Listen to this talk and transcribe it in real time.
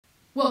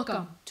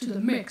Welcome to the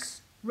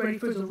mix. Ready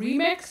for the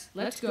remix?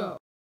 Let's go.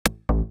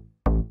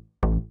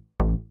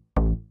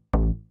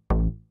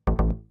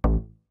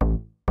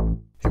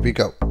 Here we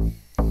go.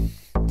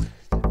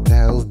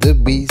 Nadal's the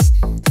beast.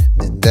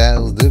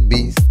 Nadal's the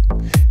beast.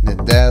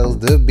 Nadal's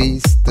the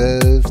beast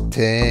of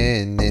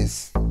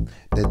tennis.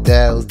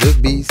 Nadal's the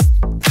beast.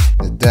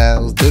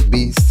 Nadal's the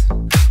beast.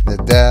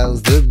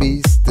 Nadal's the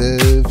beast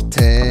of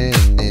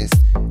tennis.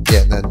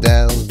 Yeah,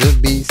 Nadal's the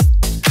beast.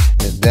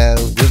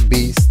 Nadal's the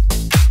beast.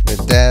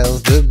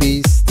 Nadal's the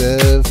beast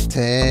of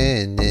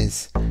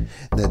tennis.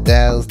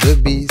 Nadal's the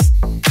beast.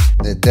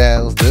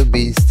 Nadal's the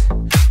beast.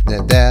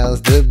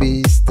 Nadal's the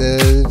beast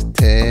of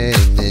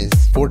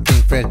tennis.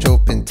 14 French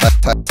Open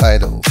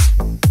titles.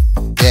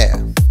 Yeah.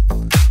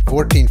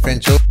 14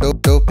 French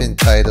Open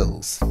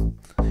titles.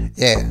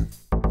 Yeah.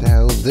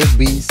 Nadal's the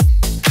beast.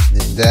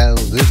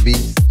 Nadal's the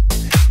beast.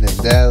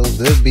 Nadal's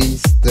the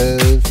beast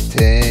of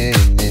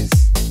tennis.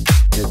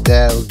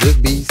 Nadal's the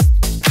beast.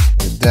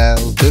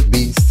 Nadal's the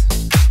beast.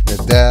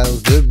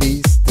 Nadal's the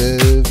beast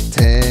of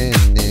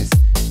tennis.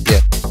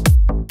 Yeah.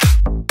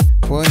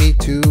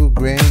 22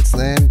 Grand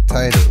Slam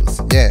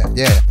titles. Yeah.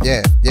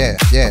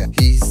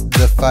 He's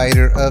the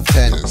fighter of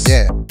tennis.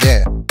 Yeah.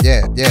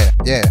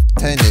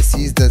 Tennis.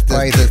 He's the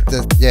fighter.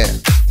 Yeah.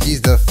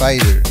 He's the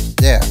fighter.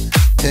 Yeah.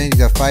 Tennis,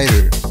 the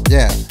fighter.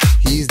 Yeah.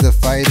 He's the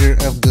fighter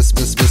of the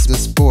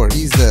sport.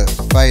 He's the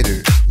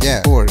fighter.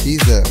 Yeah. Sport.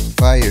 He's the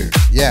fighter.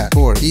 Yeah.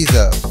 Sport. He's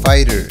a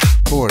fighter.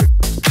 Sport.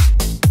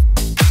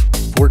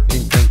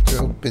 14 French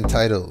Open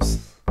titles.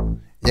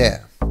 Yeah.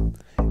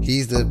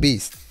 He's the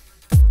beast.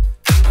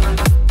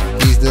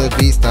 He's the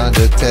beast on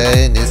the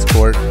tennis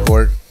court.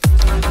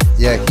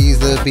 Yeah, he's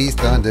the beast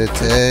on the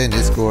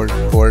tennis court.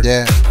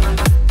 Yeah,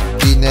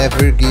 he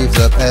never gives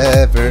up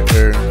ever.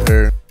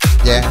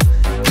 Yeah,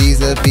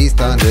 he's a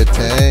beast on the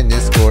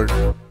tennis court.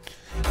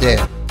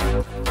 Yeah,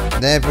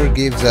 never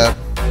gives up.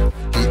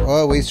 He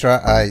always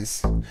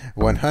tries.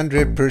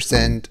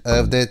 100%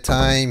 of the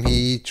time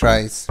he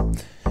tries.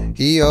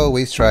 He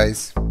always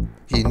tries.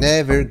 He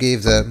never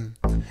gives up.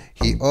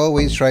 He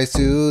always tries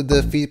to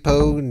defeat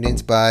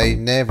opponents by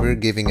never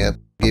giving up.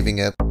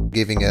 Giving up.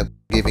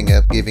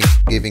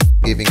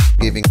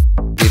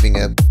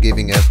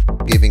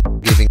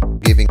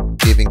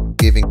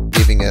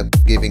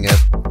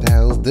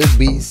 Nadal's the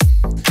beast.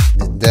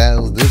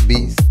 Nadal's the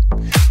beast.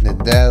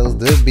 Nadal's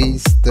the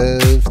beast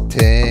of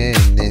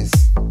tennis.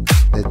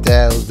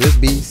 Nadal's the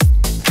beast.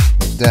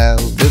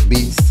 Nadal's the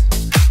beast.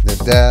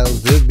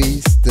 Nadal's the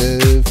beast